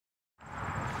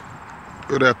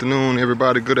Good afternoon,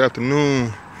 everybody. Good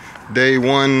afternoon. Day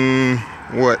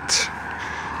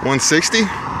 160?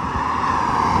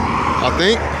 I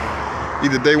think.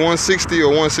 Either day 160 or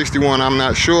 161. I'm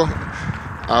not sure.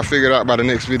 I'll figure it out by the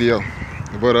next video.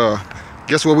 But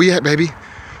guess where we at, baby?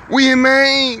 We in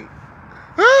Maine.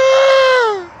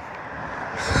 Ah!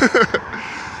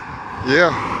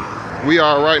 Yeah, we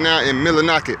are right now in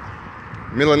Millinocket,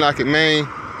 Maine.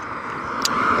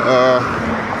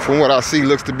 From what I see,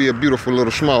 looks to be a beautiful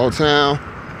little small town.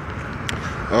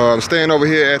 I'm staying over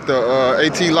here at the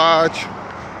AT Lodge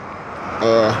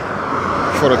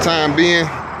for the time being.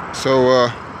 So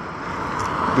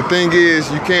the thing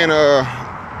is, you can't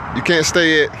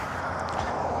stay at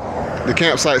the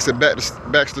campsites at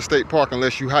Baxter State Park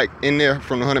unless you hike in there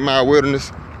from the 100-mile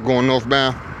wilderness going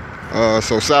northbound.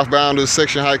 So southbounders,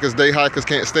 section hikers, day hikers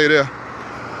can't stay there.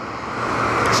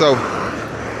 So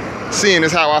seeing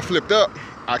as how I flipped up,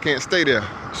 I can't stay there.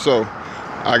 So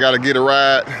I gotta get a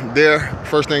ride there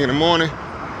first thing in the morning,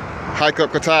 hike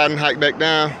up Katahdin, hike back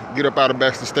down, get up out of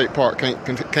Baxter State Park.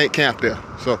 Can't camp there.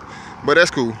 So, but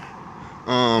that's cool.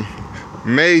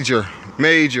 Major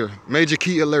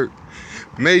key alert.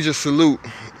 Major salute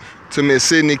to Miss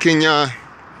Sydney Kenyon,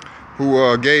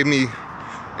 who gave me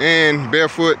and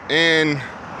Barefoot and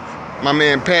my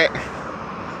man Pat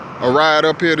a ride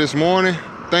up here this morning.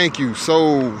 Thank you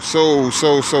so much.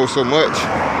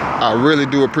 I really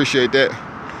do appreciate that.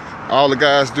 All the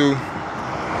guys do.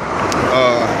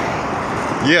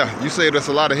 Yeah, you saved us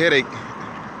a lot of headache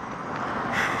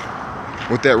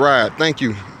with that ride. Thank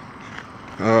you.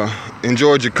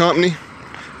 Enjoyed your company.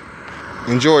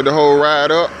 Enjoyed the whole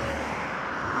ride up.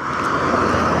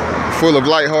 Full of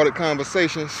lighthearted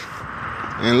conversations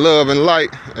and love and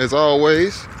light as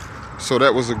always. So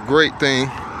that was a great thing.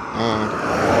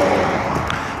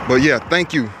 But yeah,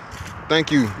 thank you,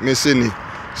 Miss Sydney,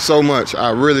 so much. I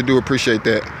really do appreciate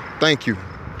that. Thank you.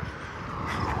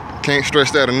 Can't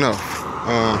stress that enough.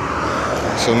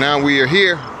 So now we are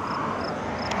here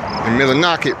in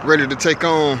Millinocket, ready to take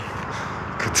on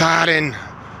Katahdin,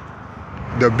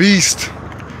 the beast,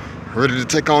 ready to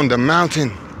take on the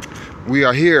mountain. We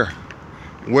are here.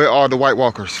 Where are the White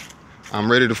Walkers?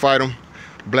 I'm ready to fight them.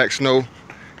 Black Snow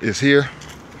is here.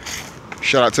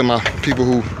 Shout out to my people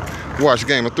who watched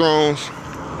Game of Thrones.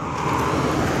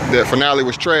 That finale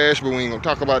was trash, but we ain't gonna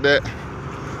talk about that.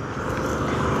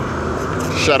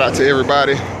 Shout out to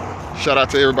everybody. Shout out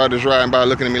to everybody that's riding by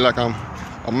looking at me like I'm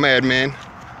a madman.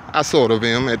 I sort of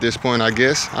am at this point, I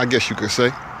guess you could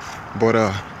say. But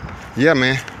yeah,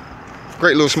 man,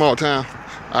 great little small town.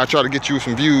 I'll try to get you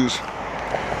some views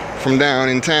from down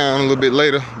in town a little bit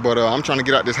later, but I'm trying to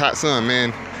get out this hot sun,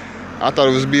 man. I thought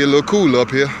it was be a little cooler up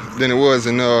here than it was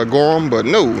in Gorham, but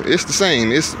no, it's the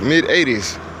same. It's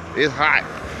mid-80s. It's hot.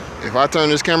 If I turn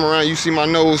this camera around, you see my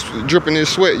nose dripping in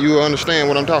sweat, you'll understand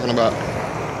what I'm talking about.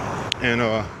 And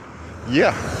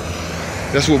yeah,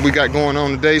 that's what we got going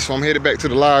on today. So I'm headed back to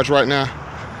the lodge right now.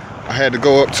 I had to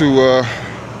go up to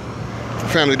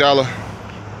Family Dollar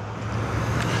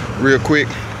real quick,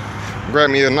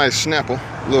 grab me a nice Snapple,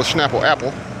 little Snapple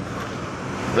apple.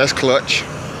 That's clutch,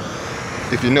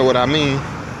 if you know what I mean.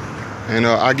 And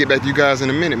I'll get back to you guys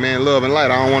in a minute, man. Love and light.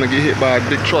 I don't want to get hit by a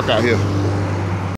big truck out here.